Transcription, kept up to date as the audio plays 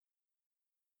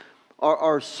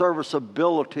our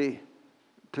serviceability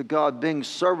to God, being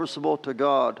serviceable to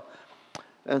God.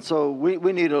 And so we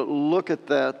need to look at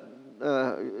that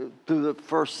through the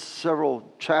first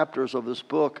several chapters of this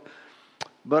book.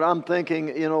 But I'm thinking,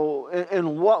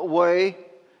 in what way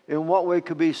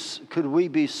could we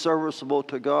be serviceable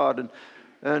to God?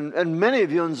 And many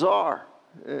of you are,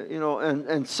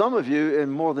 and some of you in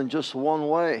more than just one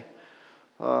way.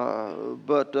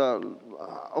 But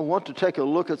I want to take a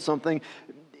look at something.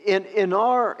 In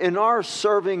our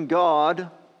serving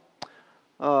God,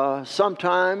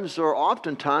 sometimes or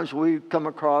oftentimes we come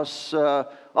across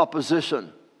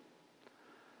opposition.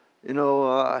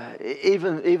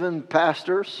 Even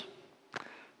pastors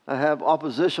have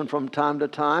opposition from time to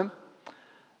time,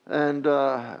 and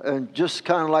just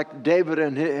kind of like David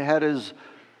and he had his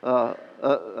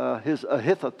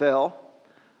Ahithophel.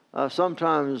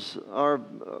 Sometimes our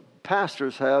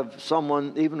pastors have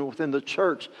someone even within the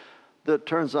church that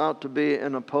turns out to be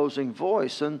an opposing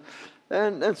voice, and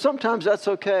sometimes that's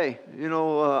okay.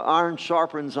 Iron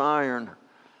sharpens iron.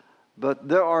 But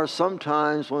there are some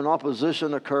times when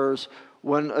opposition occurs,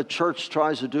 when a church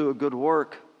tries to do a good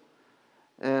work,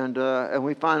 and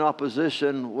we find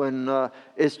opposition when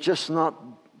it's just not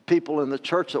people in the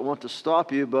church that want to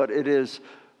stop you, but it is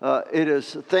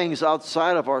things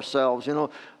outside of ourselves.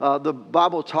 The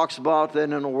Bible talks about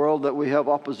that in a world that we have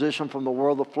opposition from the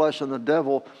world, the flesh, and the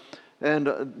devil, and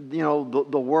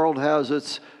the world has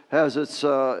its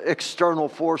external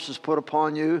forces put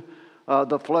upon you.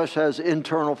 The flesh has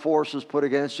internal forces put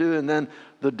against you, and then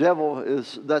the devil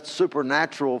is that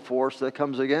supernatural force that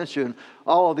comes against you, and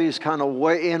all of these kind of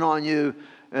weigh in on you,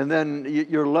 and then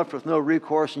you're left with no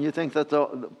recourse, and you think that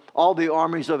all the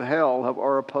armies of hell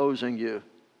are opposing you.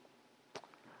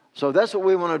 So that's what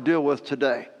we want to deal with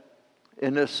today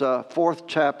in this fourth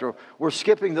chapter. We're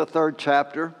skipping the third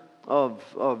chapter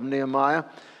of Nehemiah.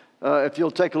 If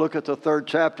you'll take a look at the third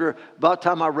chapter, by the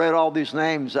time I read all these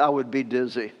names, I would be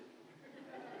dizzy.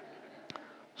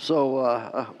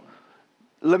 So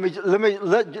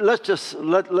let's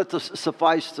just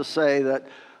suffice to say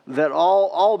that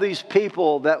all these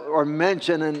people that are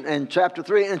mentioned in chapter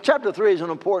 3, and chapter 3 is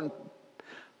an important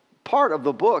part of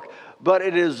the book, but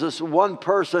it is this one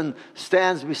person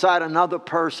stands beside another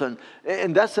person,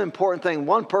 and that's the important thing.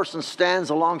 One person stands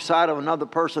alongside of another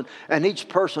person, and each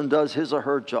person does his or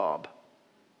her job.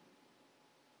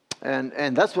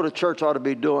 And that's what a church ought to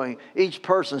be doing. Each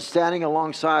person standing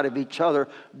alongside of each other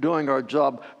doing our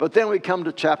job. But then we come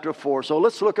to chapter 4. So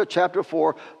let's look at chapter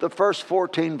 4, the first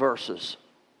 14 verses.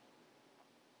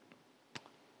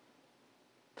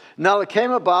 Now it came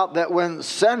about that when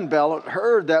Sanballat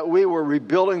heard that we were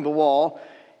rebuilding the wall,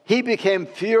 he became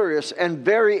furious and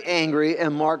very angry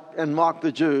and mocked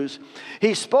the Jews.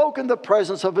 He spoke in the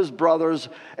presence of his brothers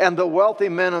and the wealthy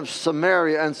men of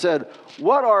Samaria and said,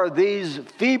 "What are these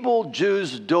feeble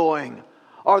Jews doing?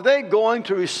 Are they going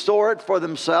to restore it for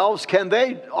themselves? Can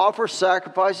they offer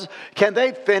sacrifices? Can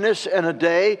they finish in a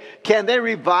day? Can they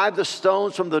revive the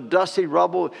stones from the dusty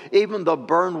rubble, even the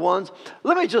burned ones?"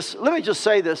 Let me just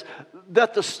say this,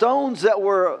 that the stones that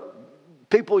were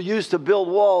people used to build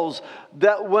walls,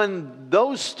 that when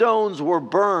those stones were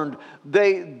burned,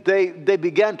 they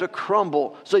began to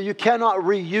crumble. So you cannot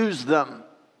reuse them.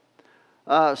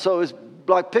 So it's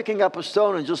like picking up a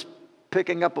stone and just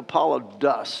picking up a pile of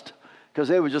dust, because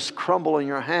they would just crumble in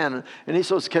your hand. And he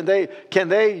says, can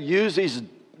they use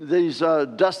these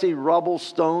dusty rubble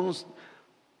stones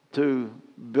to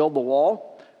build the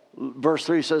wall? Verse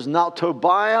 3 says, "Now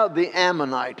Tobiah the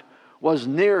Ammonite was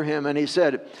near him, and he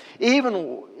said,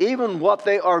 even what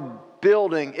they are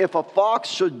building, if a fox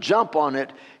should jump on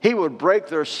it, he would break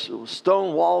their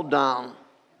stone wall down."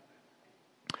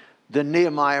 Then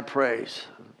Nehemiah prays,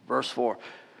 verse 4.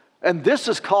 And this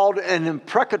is called an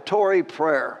imprecatory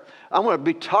prayer. I'm going to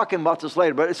be talking about this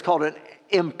later, but it's called an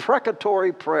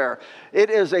imprecatory prayer. It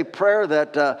is a prayer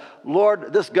that,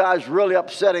 Lord, this guy's really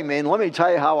upsetting me, and let me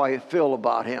tell you how I feel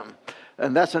about him.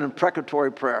 And that's an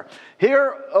imprecatory prayer.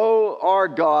 "Hear, O our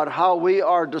God, how we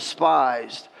are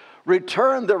despised.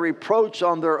 Return the reproach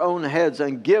on their own heads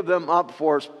and give them up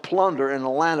for plunder in the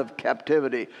land of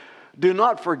captivity. Do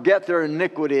not forget their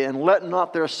iniquity, and let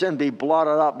not their sin be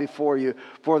blotted out before you,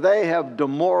 for they have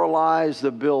demoralized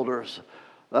the builders."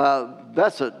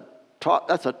 That's a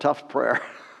tough prayer.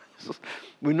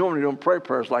 We normally don't pray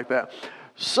prayers like that.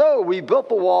 "So we built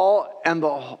the wall, and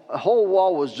the whole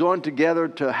wall was joined together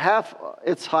to half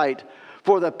its height,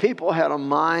 for the people had a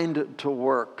mind to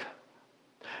work.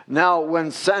 Now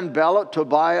when Sanballat,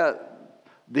 Tobiah,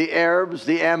 the Arabs,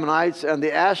 the Ammonites, and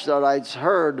the Ashdodites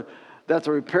heard that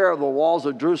the repair of the walls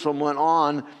of Jerusalem went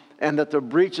on, and that the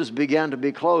breaches began to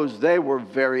be closed, they were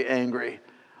very angry.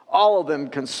 All of them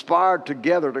conspired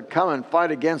together to come and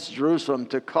fight against Jerusalem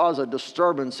to cause a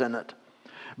disturbance in it.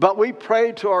 But we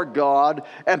prayed to our God,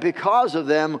 and because of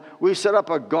them, we set up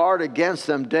a guard against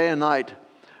them day and night.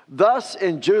 Thus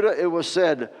in Judah it was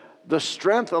said, the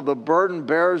strength of the burden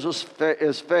bearers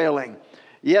is failing,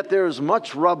 yet there is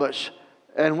much rubbish,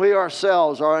 and we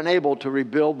ourselves are unable to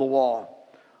rebuild the wall.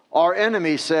 Our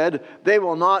enemy said, they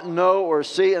will not know or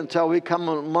see until we come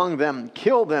among them,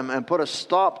 kill them, and put a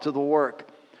stop to the work.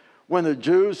 When the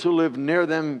Jews who lived near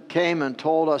them came and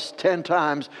told us 10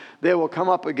 times, they will come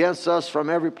up against us from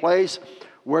every place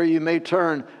where you may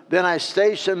turn. Then I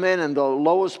stationed men in the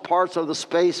lowest parts of the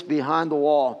space behind the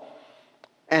wall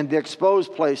and the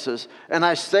exposed places. And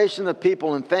I stationed the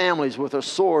people in families with their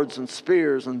swords and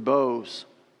spears and bows.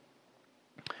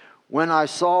 When I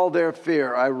saw their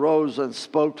fear, I rose and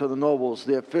spoke to the nobles,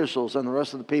 the officials, and the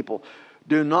rest of the people.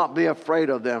 Do not be afraid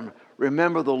of them.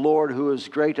 Remember the Lord who is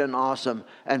great and awesome,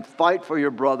 and fight for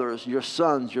your brothers, your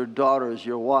sons, your daughters,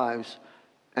 your wives,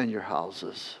 and your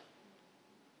houses.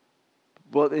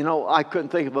 Well, I couldn't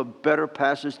think of a better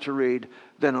passage to read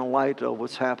than in light of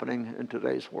what's happening in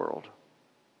today's world.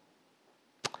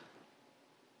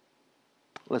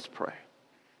 Let's pray.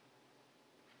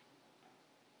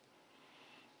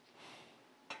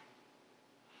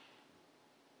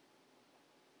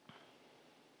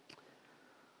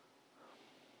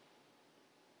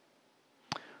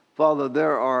 Father,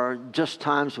 there are just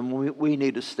times when we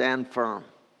need to stand firm.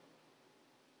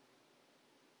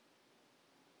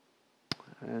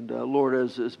 And Lord,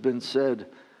 as has been said,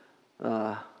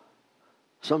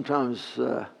 sometimes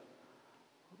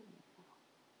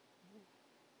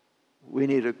we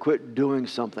need to quit doing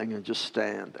something and just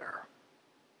stand there.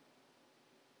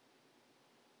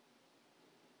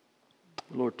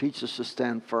 Lord, teach us to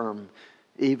stand firm,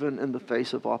 even in the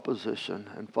face of opposition.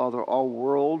 And Father, our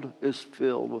world is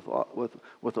filled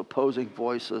with opposing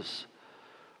voices.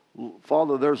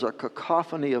 Father, there's a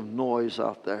cacophony of noise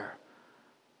out there,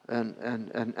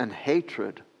 and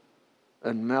hatred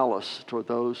and malice toward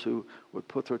those who would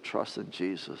put their trust in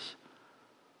Jesus.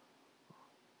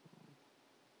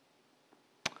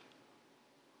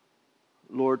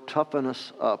 Lord, toughen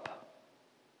us up,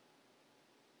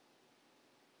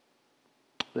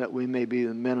 that we may be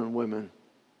the men and women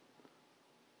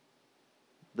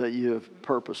that you have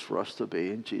purposed for us to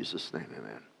be. In Jesus' name,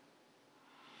 amen.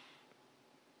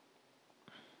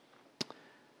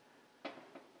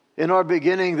 In our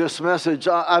beginning this message,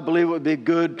 I believe it would be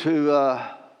good for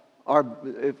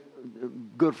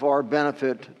our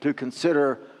benefit to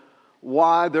consider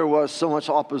why there was so much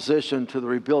opposition to the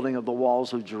rebuilding of the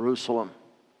walls of Jerusalem.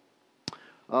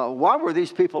 Why were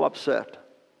these people upset?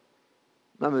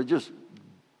 I mean, just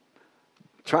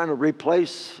trying to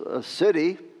replace a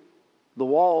city, the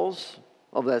walls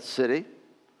of that city.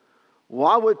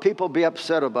 Why would people be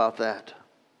upset about that?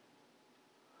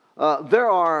 There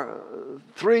are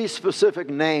 3 specific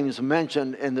names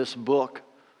mentioned in this book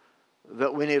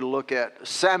that we need to look at.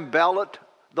 Sanballat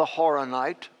the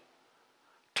Horonite,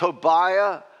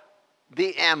 Tobiah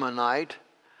the Ammonite,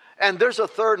 and there's a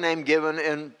third name given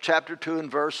in chapter 2 and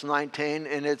verse 19,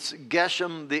 and it's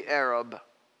Geshem the Arab.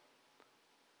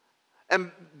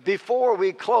 And before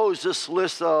we close this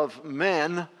list of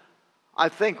men, I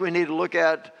think we need to look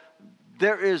at,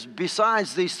 there is,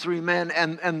 besides these 3 men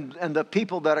and the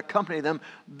people that accompany them,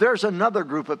 there's another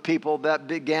group of people that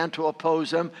began to oppose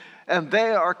them, and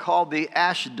they are called the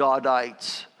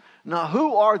Ashdodites. Now,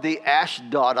 who are the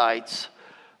Ashdodites?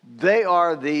 They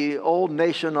are the old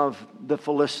nation of the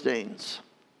Philistines.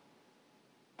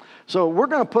 So we're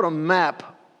going to put a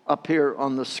map up here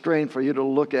on the screen for you to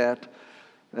look at.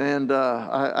 And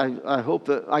I hope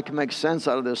that I can make sense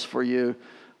out of this for you.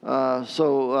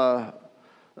 So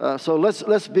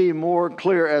let's be more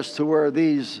clear as to where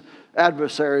these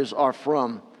adversaries are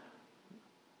from.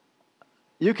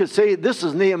 You can see this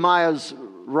is Nehemiah's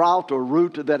route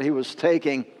that he was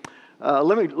taking.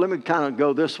 Let me kind of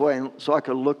go this way so I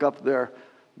can look up there.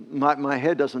 My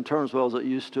head doesn't turn as well as it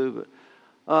used to.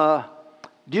 But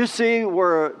do you see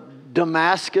where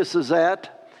Damascus is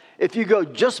at? If you go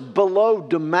just below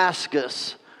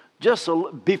Damascus, just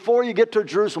before you get to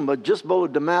Jerusalem, but just below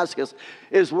Damascus,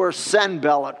 is where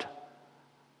Sanballat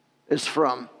is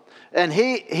from. And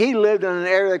he lived in an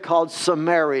area called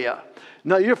Samaria.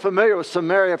 Now, you're familiar with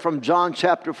Samaria from John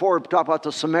chapter 4. We talk about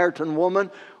the Samaritan woman.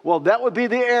 Well, that would be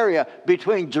the area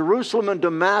between Jerusalem and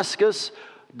Damascus.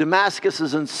 Damascus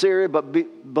is in Syria,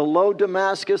 but below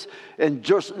Damascus and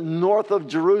just north of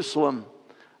Jerusalem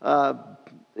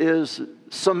is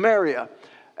Samaria.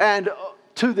 And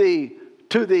to the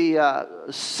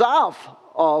south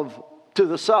to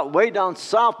the south, way down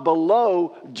south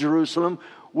below Jerusalem,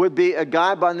 would be a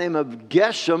guy by the name of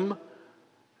Geshem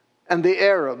and the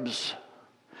Arabs.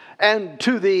 And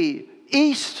to the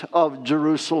east of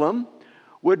Jerusalem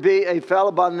would be a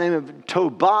fellow by the name of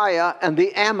Tobiah and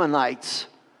the Ammonites.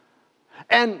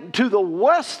 And to the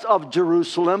west of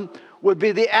Jerusalem would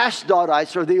be the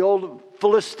Ashdodites, or the old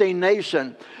Philistine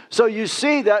nation. So you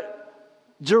see that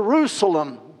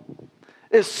Jerusalem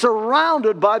is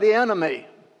surrounded by the enemy.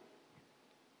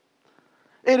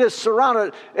 It is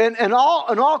surrounded, in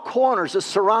all corners, it's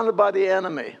surrounded by the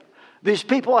enemy. These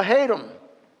people hate them.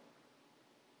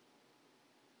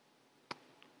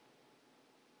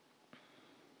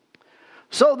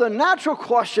 So the natural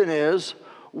question is,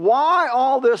 why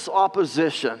all this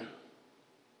opposition?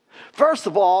 First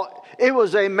of all, it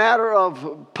was a matter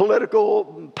of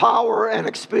political power and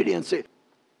expediency.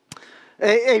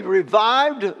 A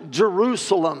revived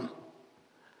Jerusalem,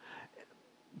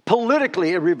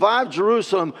 politically, a revived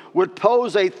Jerusalem would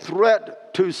pose a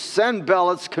threat to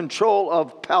Sanballat's control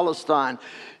of Palestine.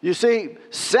 You see,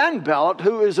 Sanballat,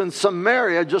 who is in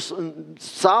Samaria, just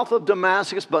south of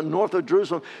Damascus, but north of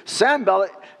Jerusalem,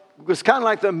 Sanballat was kind of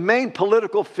like the main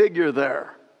political figure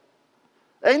there.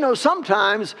 And, you know,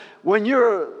 sometimes when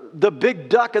you're the big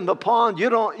duck in the pond, you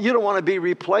don't want to be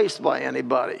replaced by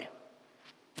anybody.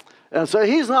 And so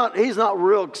he's not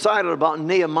real excited about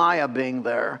Nehemiah being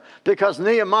there, because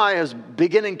Nehemiah is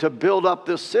beginning to build up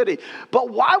this city. But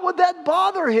why would that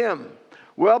bother him?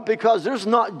 Well, because there's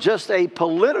not just a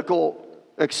political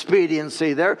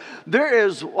expediency there. There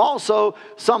is also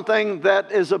something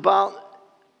that is about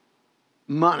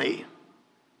money,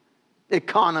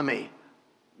 economy,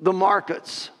 the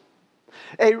markets.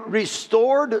 A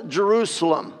restored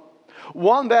Jerusalem,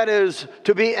 one that is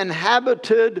to be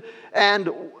inhabited and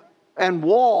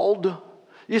walled.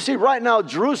 You see, right now,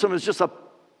 Jerusalem is just a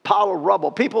pile of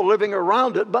rubble. People living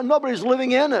around it, but nobody's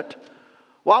living in it.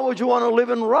 Why would you want to live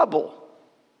in rubble?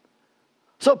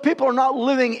 So people are not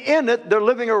living in it, they're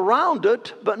living around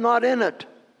it, but not in it.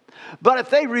 But if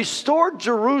they restored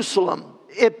Jerusalem,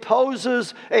 it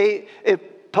poses a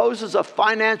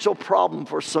financial problem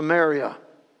for Samaria,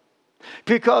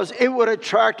 because it would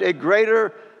attract a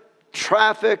greater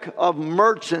traffic of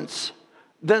merchants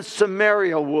than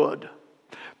Samaria would.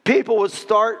 People would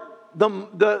start,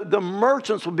 the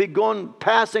merchants would be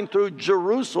passing through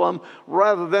Jerusalem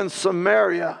rather than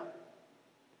Samaria.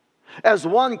 As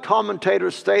one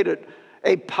commentator stated,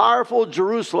 a powerful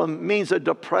Jerusalem means a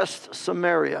depressed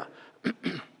Samaria.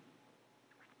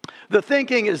 The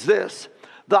thinking is this: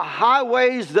 the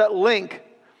highways that link,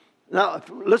 now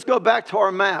let's go back to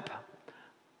our map.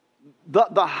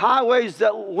 The highways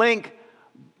that link,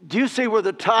 do you see where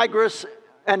the Tigris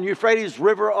and Euphrates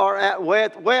River are at?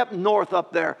 Way up north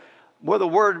up there, where the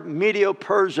word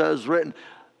Medo-Persia is written.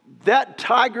 That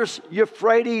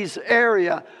Tigris-Euphrates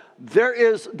area,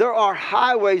 there are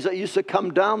highways that used to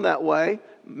come down that way.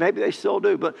 Maybe they still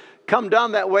do, but come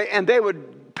down that way, and they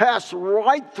would pass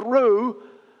right through.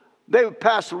 They would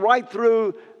pass right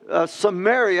through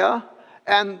Samaria,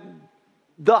 and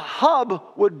the hub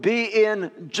would be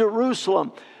in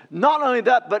Jerusalem. Not only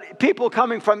that, but people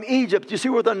coming from Egypt. You see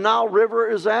where the Nile River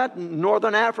is at, in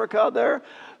northern Africa there?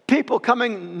 People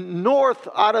coming north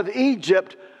out of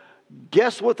Egypt,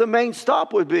 guess what the main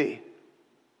stop would be?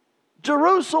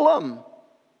 Jerusalem.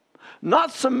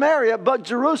 Not Samaria, but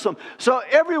Jerusalem. So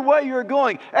everywhere you're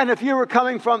going, and if you were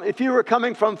coming from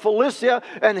Philistia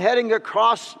and heading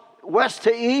across west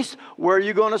to east, where are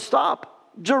you going to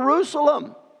stop?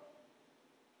 Jerusalem.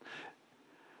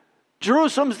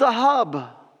 Jerusalem's the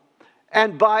hub.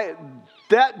 And by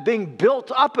that being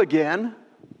built up again,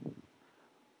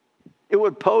 it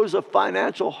would pose a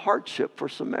financial hardship for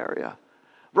Samaria.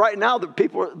 Right now,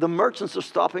 the merchants are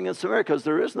stopping in Samaria because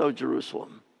there is no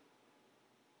Jerusalem.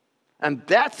 And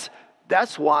that's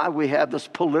why we have this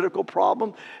political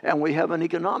problem and we have an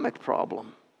economic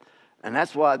problem. And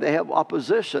that's why they have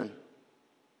opposition.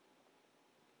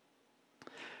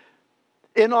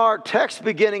 In our text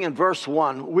beginning in verse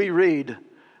 1, we read,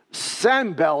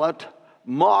 Sanballat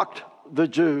mocked the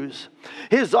Jews.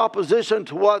 His opposition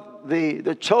to what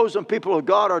the chosen people of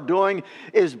God are doing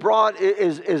is brought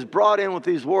in with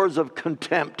these words of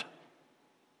contempt.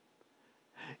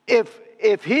 If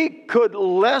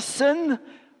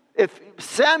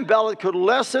Sanballat could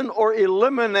lessen or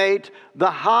eliminate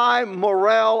the high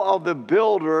morale of the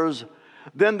builders,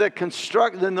 then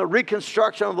the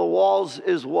reconstruction of the walls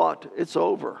is what? It's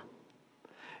over.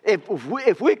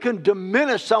 If we can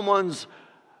diminish someone's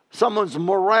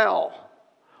morale,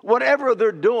 whatever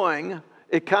they're doing,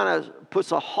 it kind of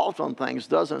puts a halt on things,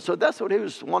 doesn't it? So that's what he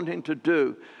was wanting to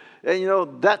do.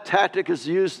 And that tactic is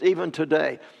used even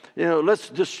today. Let's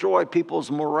destroy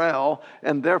people's morale,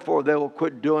 and therefore they will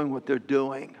quit doing what they're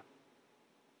doing.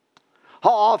 How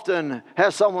often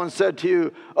has someone said to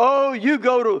you, "Oh, you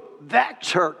go to that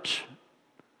church"?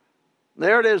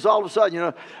 There it is all of a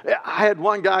sudden. I had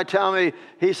one guy tell me,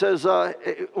 he says,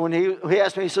 when he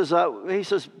asked me, he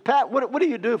says, "Pat, what do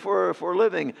you do for a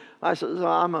living?" I says,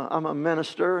 I'm a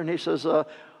minister. And he says,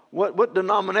 what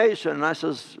denomination? And I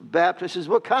says, "Baptist." He says,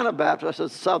 "What kind of Baptist?" I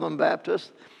said, "Southern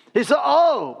Baptist." He said,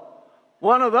 "Oh,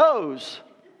 one of those."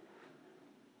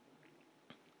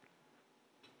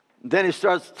 Then he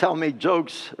starts telling me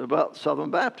jokes about Southern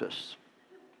Baptists.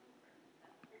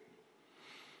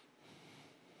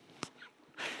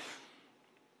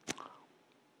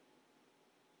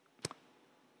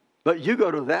 But you go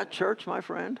to that church, my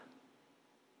friend?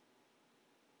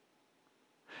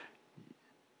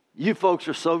 You folks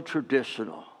are so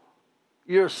traditional.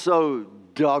 You're so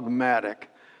dogmatic,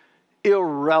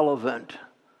 irrelevant,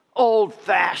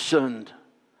 old-fashioned.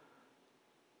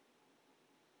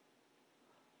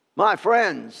 My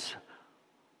friends,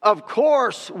 of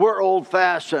course we're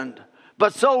old-fashioned,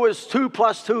 but so is 2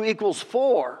 + 2 =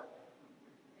 4.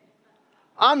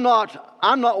 I'm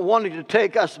not wanting to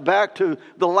take us back to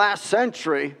the last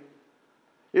century.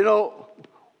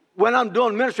 When I'm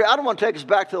doing ministry, I don't want to take us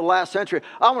back to the last century.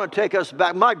 I want to take us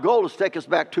back. My goal is to take us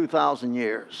back 2,000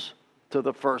 years to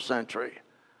the first century.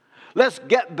 Let's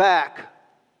get back.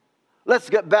 Let's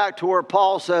get back to where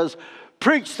Paul says,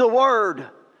 "Preach the word,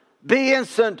 be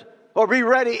instant or be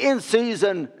ready in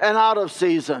season and out of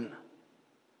season."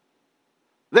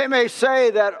 They may say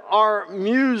that our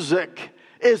music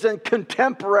isn't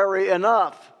contemporary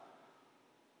enough.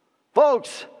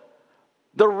 Folks,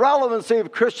 the relevancy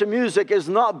of Christian music is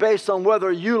not based on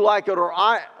whether you like it or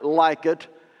I like it.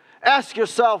 Ask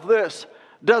yourself this: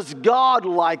 does God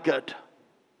like it?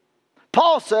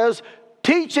 Paul says,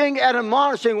 teaching and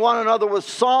admonishing one another with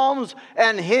psalms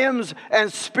and hymns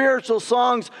and spiritual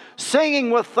songs,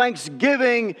 singing with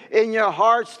thanksgiving in your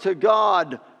hearts to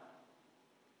God.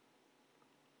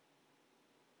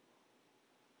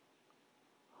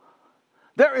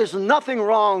 There is nothing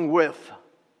wrong with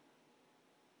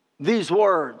these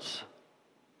words.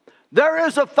 There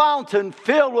is a fountain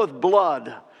filled with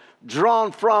blood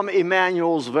drawn from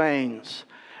Emmanuel's veins,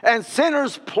 and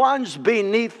sinners plunged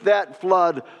beneath that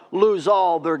flood lose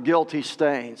all their guilty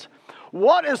stains.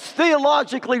 What is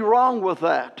theologically wrong with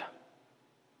that?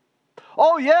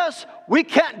 Oh yes, we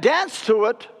can't dance to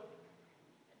it,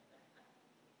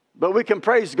 but we can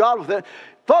praise God with it.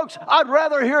 Folks, I'd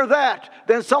rather hear that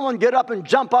than someone get up and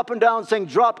jump up and down and sing,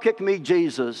 "Drop kick me,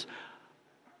 Jesus."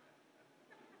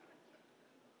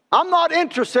 I'm not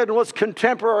interested in what's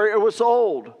contemporary or what's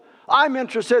old. I'm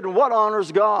interested in what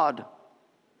honors God.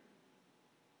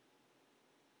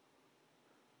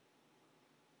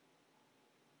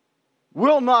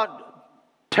 We'll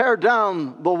not tear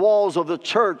down the walls of the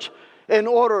church in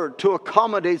order to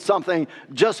accommodate something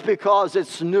just because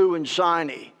it's new and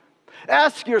shiny.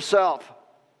 Ask yourself,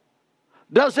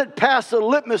 does it pass the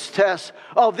litmus test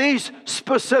of these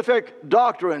specific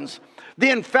doctrines? The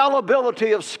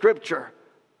infallibility of Scripture,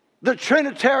 the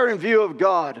Trinitarian view of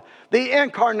God, the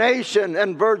incarnation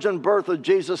and virgin birth of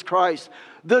Jesus Christ,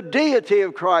 the deity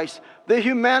of Christ, the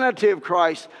humanity of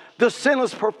Christ, the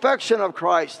sinless perfection of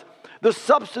Christ, the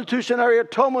substitutionary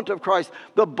atonement of Christ,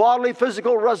 the bodily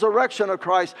physical resurrection of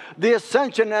Christ, the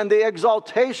ascension and the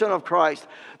exaltation of Christ,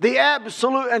 the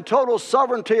absolute and total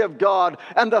sovereignty of God,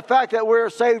 and the fact that we're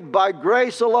saved by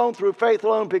grace alone, through faith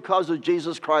alone, because of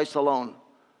Jesus Christ alone.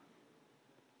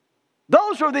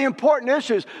 Those are the important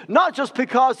issues, not just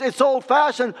because it's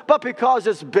old-fashioned, but because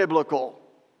it's biblical.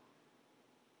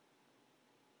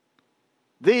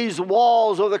 These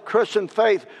walls of the Christian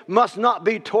faith must not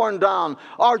be torn down.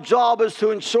 Our job is to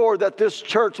ensure that this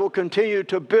church will continue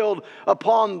to build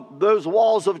upon those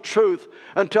walls of truth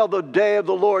until the day of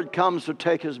the Lord comes to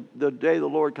take his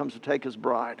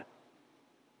bride.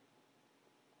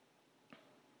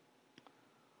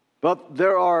 But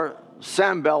there are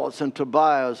Sanballats and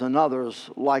Tobiahs and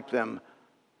others like them.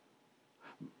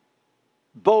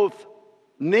 Both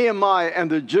Nehemiah and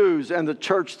the Jews and the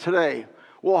church today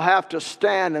will have to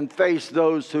stand and face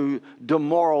those who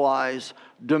demoralize,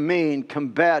 demean,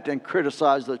 combat, and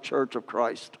criticize the church of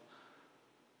Christ.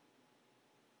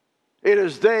 It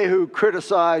is they who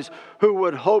criticize who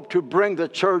would hope to bring the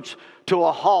church to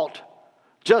a halt.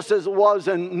 Just as it was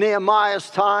in Nehemiah's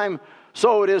time,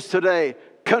 so it is today.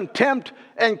 Contempt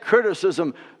and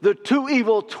criticism, the two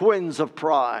evil twins of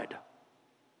pride.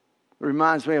 It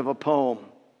reminds me of a poem.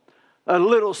 A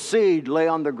little seed lay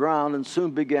on the ground and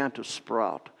soon began to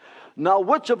sprout. Now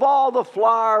which of all the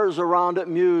flowers around it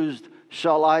mused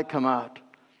shall I come out?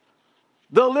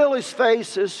 The lily's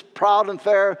face is proud and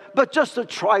fair, but just a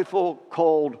trifle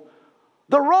cold.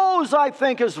 The rose, I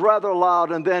think, is rather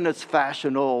loud, and then its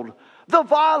fashion old. The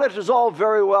violet is all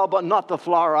very well, but not the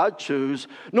flower I'd choose,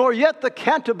 nor yet the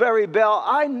Canterbury bell.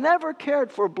 I never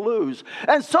cared for blues.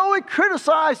 And so he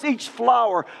criticized each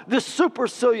flower, this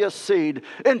supercilious seed,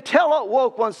 until it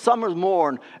woke one summer's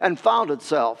morn and found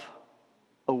itself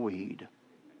a weed.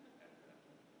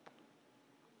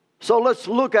 So let's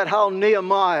look at how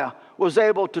Nehemiah was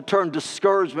able to turn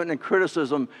discouragement and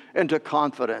criticism into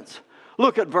confidence.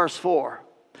 Look at verse 4.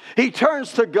 He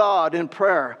turns to God in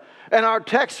prayer. And our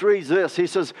text reads this. He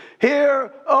says,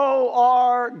 "Hear, O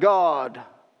our God."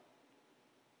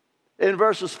 In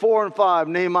verses 4 and 5,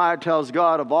 Nehemiah tells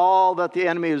God of all that the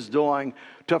enemy is doing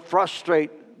to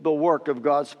frustrate the work of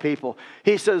God's people.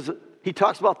 He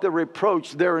talks about their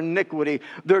reproach, their iniquity,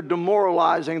 their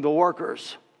demoralizing the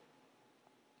workers.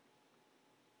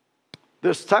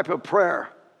 This type of prayer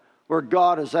where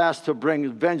God is asked to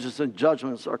bring vengeance and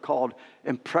judgments are called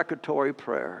imprecatory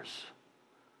prayers.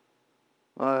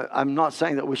 I'm not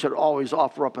saying that we should always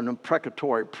offer up an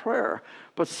imprecatory prayer,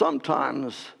 but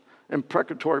sometimes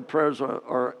imprecatory prayers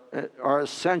are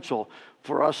essential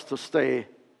for us to stay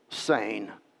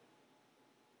sane.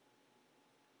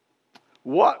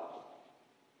 What,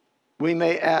 we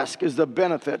may ask, is the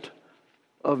benefit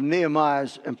of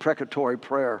Nehemiah's imprecatory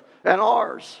prayer and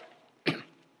ours?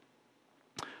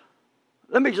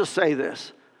 Let me just say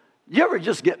this. You ever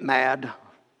just get mad?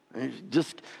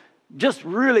 Just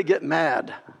really get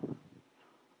mad.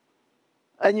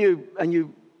 And you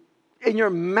in your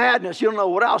madness, you don't know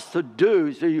what else to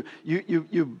do. So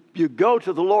you go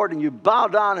to the Lord and you bow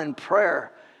down in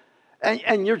prayer.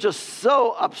 And you're just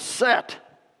so upset.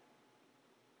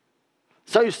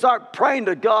 So you start praying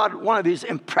to God one of these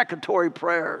imprecatory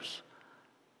prayers.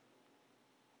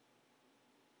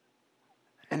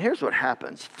 And here's what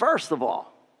happens. First of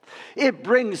all, it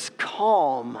brings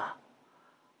calm.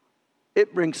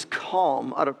 It brings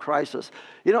calm out of crisis.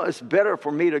 You know, it's better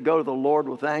for me to go to the Lord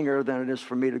with anger than it is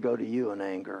for me to go to you in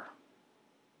anger.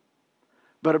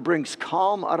 But it brings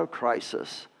calm out of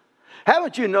crisis.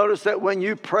 Haven't you noticed that when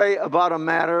you pray about a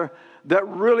matter that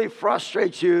really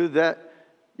frustrates you, that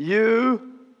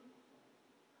you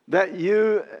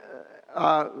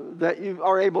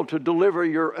are able to deliver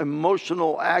your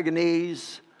emotional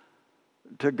agonies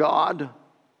to God?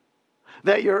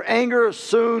 That your anger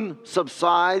soon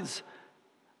subsides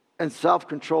and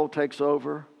self-control takes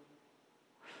over?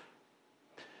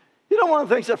 You know, one of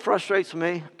the things that frustrates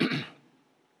me?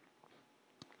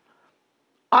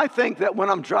 I think that when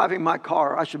I'm driving my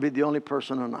car, I should be the only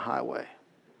person on the highway.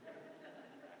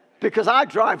 Because I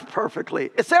drive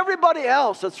perfectly. It's everybody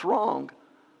else that's wrong.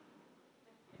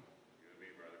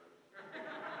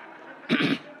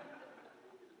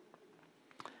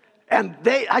 And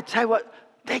I tell you what,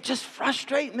 they just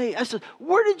frustrate me. I said,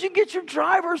 where did you get your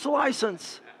driver's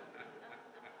license?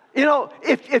 You know,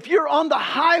 if you're on the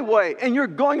highway and you're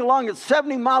going along at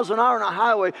 70 miles an hour on a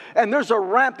highway and there's a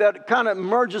ramp that kind of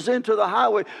merges into the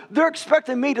highway, they're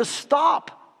expecting me to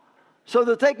stop so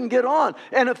that they can get on.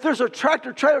 And if there's a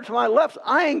tractor trailer to my left,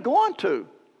 I ain't going to.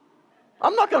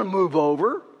 I'm not going to move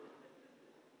over.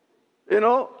 You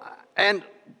know, and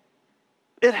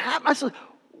it happened. I said,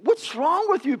 what's wrong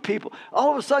with you people?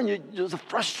 All of a sudden, the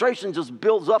frustration just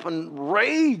builds up and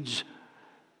rage.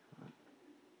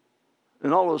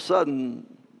 And all of a sudden,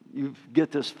 you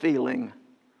get this feeling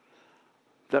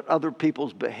that other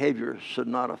people's behavior should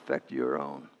not affect your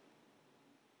own.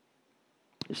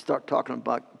 You start talking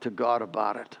to God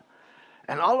about it.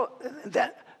 And all of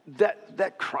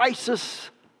that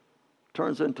crisis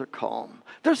turns into calm.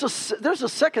 There's a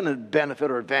second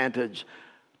benefit or advantage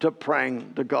to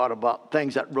praying to God about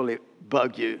things that really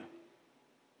bug you.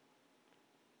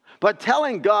 But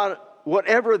telling God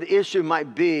whatever the issue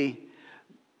might be,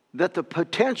 that the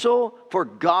potential for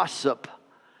gossip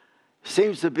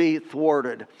seems to be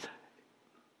thwarted.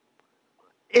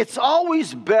 It's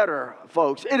always better,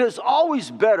 folks. It is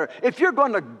always better. If you're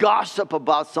going to gossip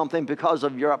about something because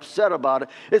you're upset about it,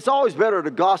 it's always better to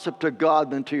gossip to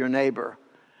God than to your neighbor.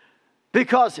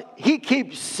 Because He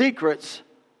keeps secrets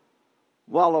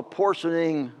while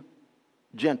apportioning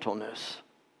gentleness.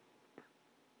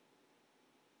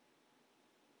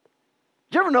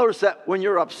 Do you ever notice that when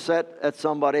you're upset at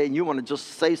somebody and you want to just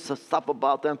say some stuff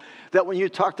about them, that when you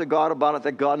talk to God about it,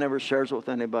 that God never shares it with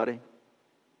anybody?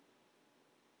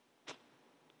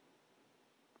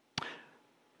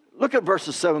 Look at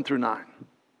verses 7 through 9.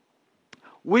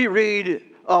 We read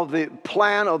of the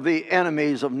plan of the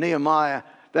enemies of Nehemiah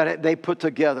that they put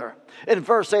together. In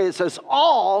verse 8 it says,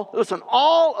 all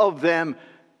of them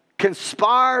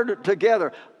conspired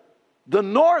together. The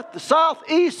north, the south,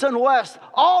 east, and west,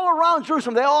 all around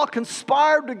Jerusalem, they all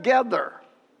conspired together.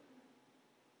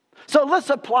 So let's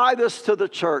apply this to the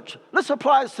church. Let's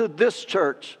apply this to this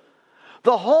church.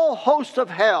 The whole host of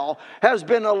hell has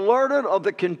been alerted of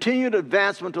the continued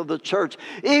advancement of the church,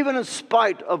 even in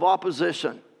spite of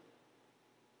opposition.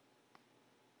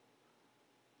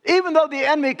 Even though the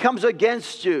enemy comes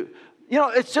against you,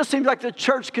 it just seems like the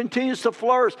church continues to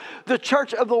flourish. The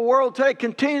church of the world today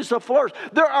continues to flourish.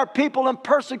 There are people in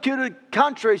persecuted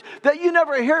countries that you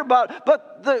never hear about,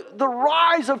 but the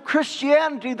rise of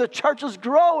Christianity, the church is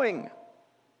growing.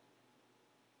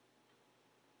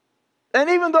 And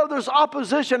even though there's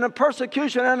opposition and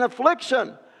persecution and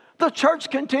affliction, the church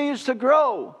continues to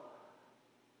grow.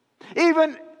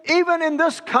 Even in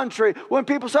this country, when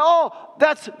people say, oh,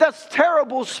 that's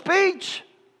terrible speech,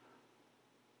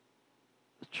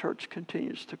 the church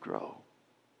continues to grow.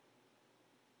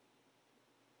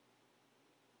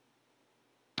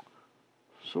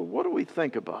 So what do we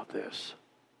think about this?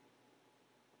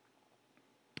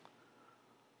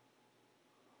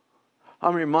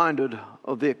 I'm reminded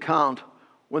of the account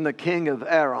when the king of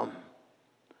Aram,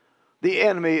 the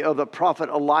enemy of the prophet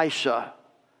Elisha,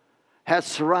 had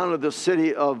surrounded the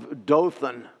city of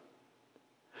Dothan.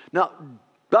 Now,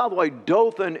 by the way,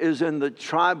 Dothan is in the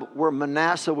tribe where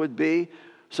Manasseh would be,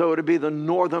 so it would be the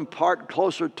northern part,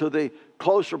 closer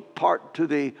part to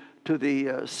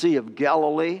the Sea of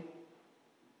Galilee.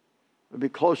 It would be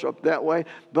closer up that way.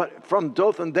 But from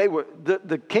Dothan,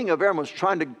 the king of Aram was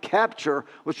trying to capture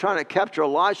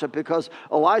Elisha, because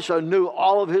Elisha knew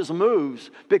all of his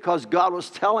moves because God was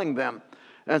telling them.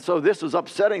 And so this was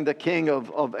upsetting the king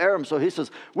of Aram. So he says,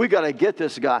 we got to get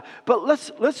this guy. But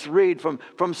let's read from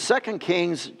 2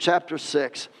 Kings chapter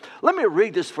 6. Let me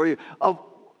read this for you.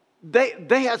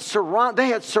 They had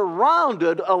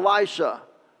surrounded Elisha.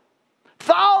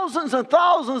 Thousands and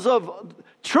thousands of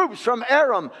troops from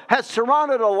Aram had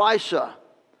surrounded Elisha.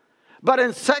 But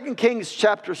in 2 Kings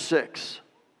chapter 6,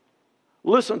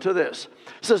 listen to this.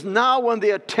 It says, now when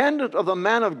the attendant of the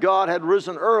man of God had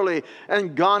risen early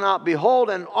and gone out,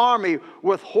 behold, an army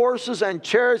with horses and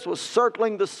chariots was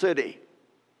circling the city.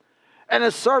 And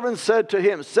his servant said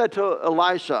to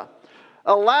Elisha,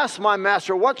 alas, my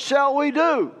master, what shall we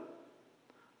do?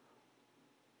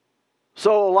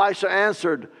 So Elisha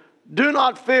answered, do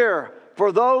not fear,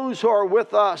 for those who are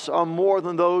with us are more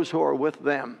than those who are with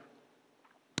them.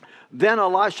 Then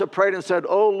Elisha prayed and said,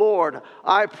 O Lord,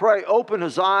 I pray, open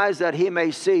his eyes that he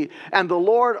may see. And the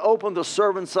Lord opened the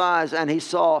servant's eyes, and he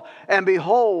saw. And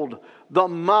behold, the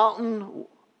mountain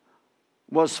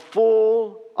was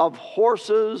full of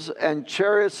horses and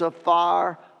chariots of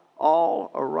fire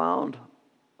all around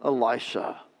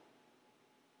Elisha.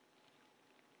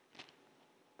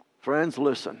 Friends,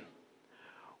 listen.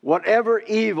 Whatever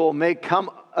evil may come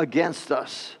against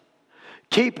us,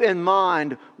 keep in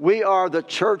mind we are the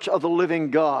church of the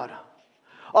living God.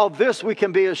 Of this we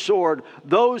can be assured.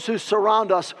 Those who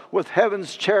surround us with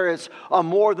heaven's chariots are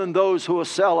more than those who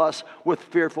assail us with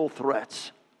fearful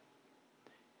threats.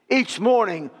 Each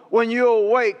morning when you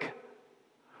awake,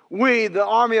 we, the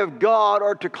army of God,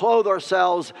 are to clothe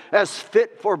ourselves as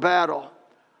fit for battle.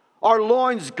 Our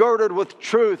loins girded with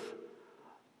truth,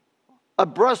 a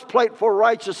breastplate for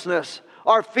righteousness,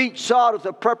 our feet shod with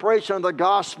the preparation of the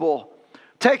gospel,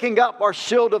 taking up our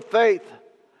shield of faith,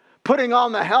 putting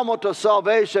on the helmet of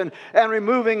salvation, and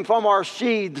removing from our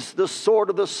sheaths the sword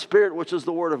of the Spirit, which is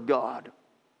the Word of God.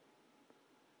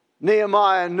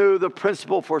 Nehemiah knew the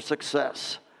principle for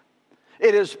success.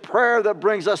 It is prayer that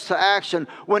brings us to action.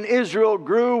 When Israel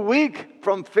grew weak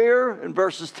from fear, in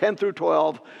verses 10 through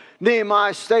 12,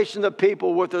 Nehemiah stationed the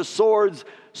people with their swords,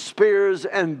 spears,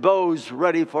 and bows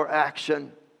ready for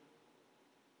action.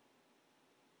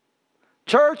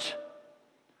 Church,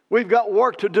 we've got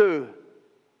work to do.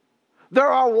 There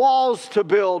are walls to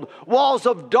build, walls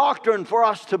of doctrine for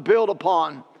us to build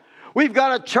upon. We've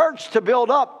got a church to build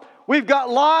up. We've got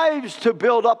lives to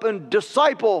build up and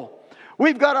disciple.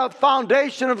 We've got a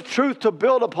foundation of truth to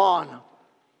build upon.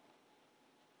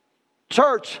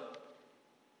 Church,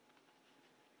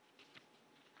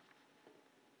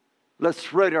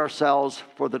 let's ready ourselves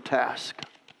for the task.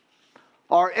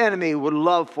 Our enemy would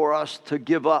love for us to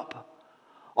give up.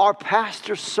 Our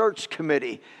pastor search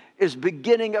committee is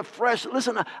beginning afresh.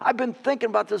 Listen, I've been thinking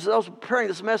about this as I was preparing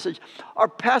this message. Our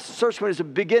pastor search committee is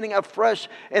beginning afresh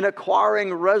in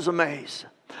acquiring resumes.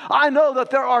 I know that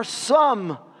there are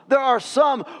some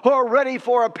who are ready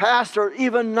for a pastor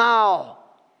even now.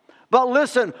 But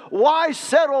listen, why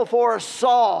settle for a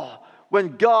Saul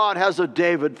when God has a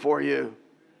David for you.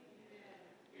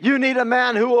 You need a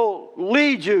man who will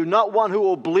lead you, not one who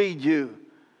will bleed you.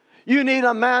 You need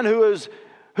a man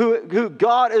who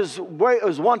God is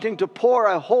wanting to pour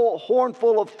a whole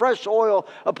hornful of fresh oil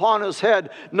upon his head,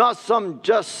 not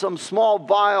just some small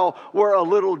vial where a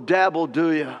little dab will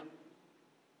do you.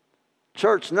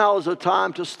 Church, now is the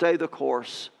time to stay the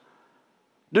course.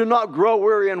 Do not grow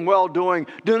weary in well-doing.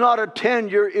 Do not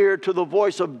attend your ear to the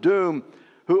voice of doom,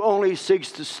 who only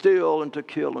seeks to steal and to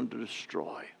kill and to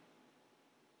destroy.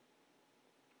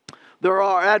 There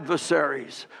are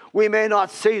adversaries. We may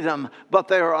not see them, but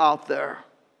they are out there.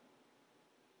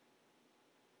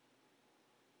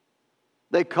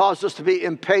 They cause us to be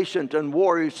impatient and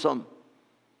worrisome,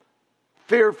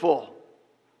 fearful,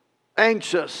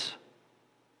 anxious.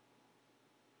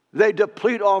 They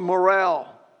deplete our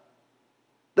morale.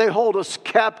 They hold us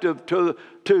captive to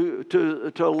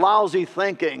lousy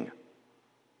thinking.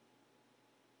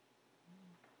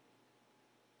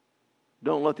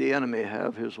 Don't let the enemy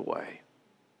have his way.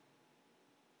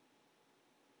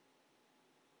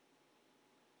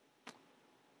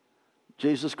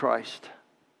 Jesus Christ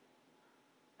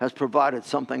has provided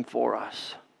something for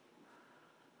us.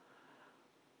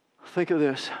 Think of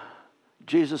this.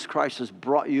 Jesus Christ has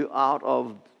brought you out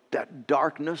of that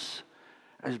darkness,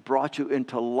 has brought you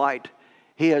into light.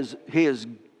 He has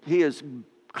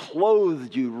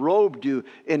clothed you, robed you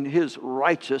in His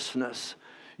righteousness.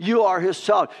 You are His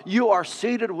child. You are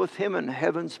seated with Him in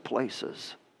heaven's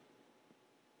places.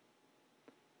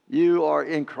 You are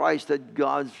in Christ at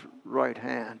God's right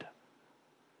hand.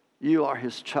 You are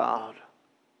His child.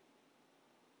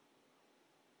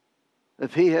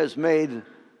 If He has made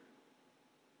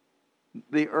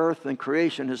the earth and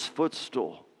creation His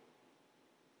footstool,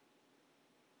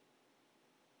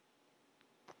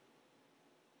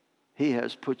 He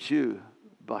has put you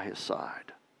by His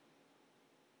side.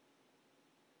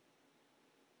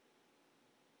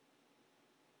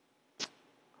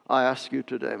 I ask you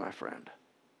today, my friend,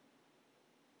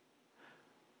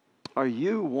 are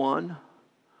you one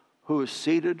who is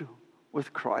seated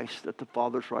with Christ at the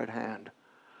Father's right hand,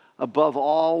 above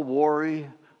all worry,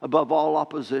 above all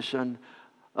opposition,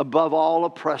 above all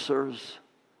oppressors,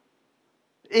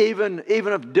 even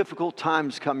if difficult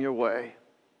times come your way?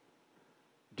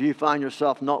 Do you find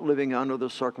yourself not living under the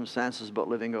circumstances but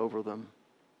living over them?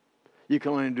 You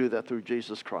can only do that through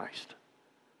Jesus Christ.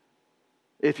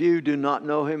 If you do not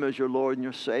know Him as your Lord and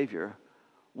your Savior,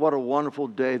 what a wonderful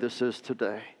day this is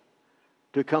today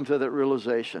to come to that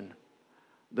realization.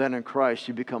 Then in Christ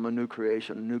you become a new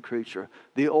creation, a new creature.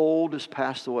 The old has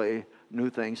passed away, new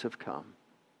things have come.